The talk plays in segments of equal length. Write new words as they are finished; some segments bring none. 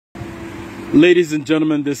Ladies and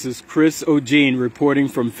gentlemen, this is Chris O'Gene reporting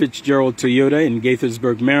from Fitzgerald Toyota in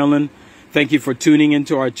Gaithersburg, Maryland. Thank you for tuning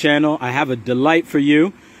into our channel. I have a delight for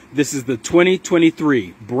you. This is the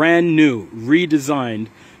 2023 brand new redesigned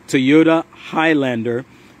Toyota Highlander,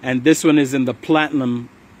 and this one is in the Platinum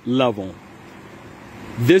level.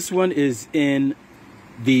 This one is in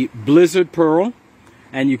the Blizzard Pearl,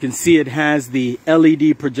 and you can see it has the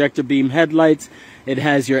LED projector beam headlights. It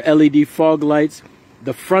has your LED fog lights,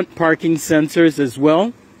 the front parking sensors as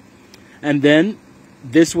well, and then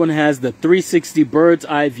this one has the 360 bird's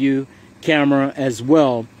eye view camera as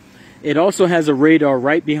well. It also has a radar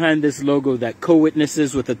right behind this logo that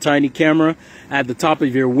co-witnesses with a tiny camera at the top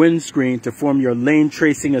of your windscreen to form your lane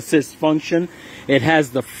tracing assist function. It has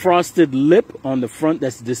the frosted lip on the front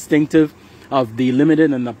that's distinctive of the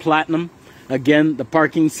Limited and the Platinum. Again, the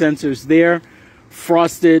parking sensors there,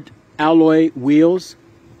 frosted alloy wheels.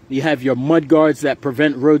 You have your mud guards that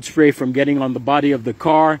prevent road spray from getting on the body of the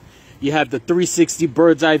car. You have the 360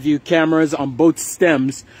 bird's eye view cameras on both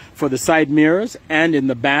stems for the side mirrors and in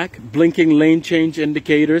the back. Blinking lane change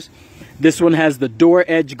indicators. This one has the door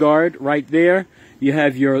edge guard right there. You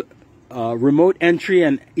have your remote entry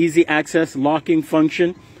and easy access locking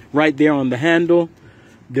function right there on the handle.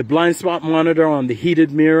 The blind spot monitor on the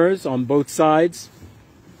heated mirrors on both sides.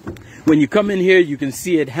 When you come in here, you can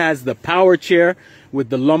see it has the power chair with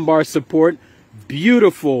the lumbar support.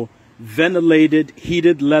 Beautiful ventilated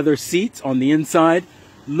heated leather seats on the inside.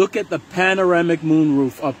 Look at the panoramic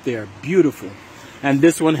moonroof up there. Beautiful. And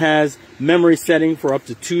this one has memory setting for up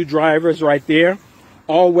to 2 drivers right there.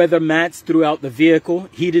 All weather mats throughout the vehicle.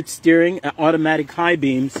 Heated steering, automatic high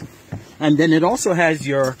beams. And then it also has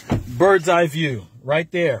your bird's eye view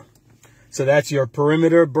right there. So that's your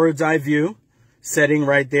perimeter bird's eye view setting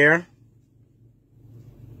right there.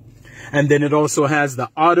 And then it also has the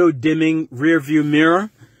auto dimming rear view mirror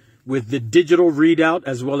with the digital readout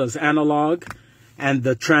as well as analog, and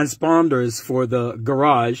the transponders for the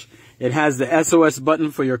garage. It has the SOS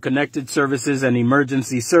button for your connected services and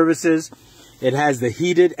emergency services. It has the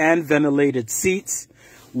heated and ventilated seats,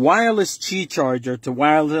 wireless Qi charger to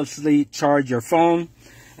wirelessly charge your phone.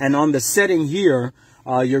 And on the setting here,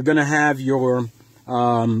 you're going to have your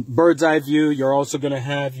bird's eye view. You're also going to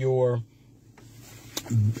have your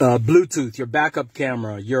Bluetooth, your backup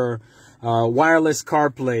camera, your wireless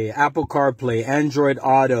CarPlay, Apple CarPlay, Android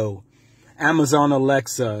Auto, Amazon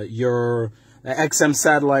Alexa, your XM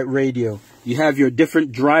satellite radio. You have your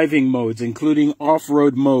different driving modes, including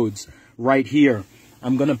off-road modes right here.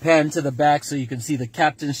 I'm going to pan to the back so you can see the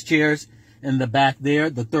captain's chairs in the back there.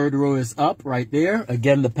 The third row is up right there.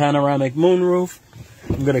 Again, the panoramic moonroof.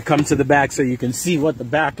 I'm going to come to the back so you can see what the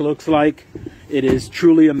back looks like. It is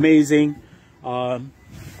truly amazing.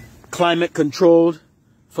 Climate controlled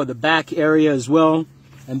for the back area as well.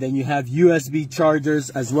 And then you have USB chargers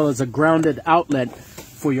as well as a grounded outlet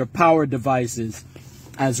for your power devices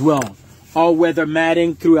as well. All weather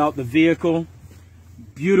matting throughout the vehicle.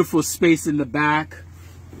 Beautiful space in the back.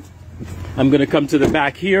 I'm going to come to the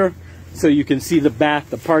back here so you can see the back,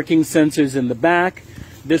 the parking sensors in the back.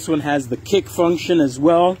 This one has the kick function as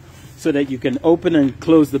well so that you can open and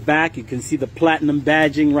close the back. You can see the Platinum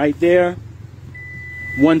badging right there.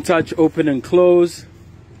 One touch open and close.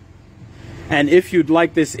 And if you'd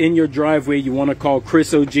like this in your driveway, you want to call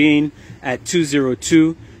Chris O'Gene at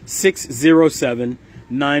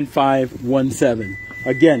 202-607-9517.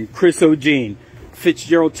 Again, Chris O'Gene,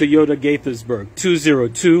 Fitzgerald Toyota, Gaithersburg,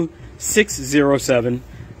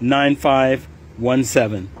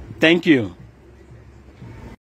 202-607-9517. Thank you.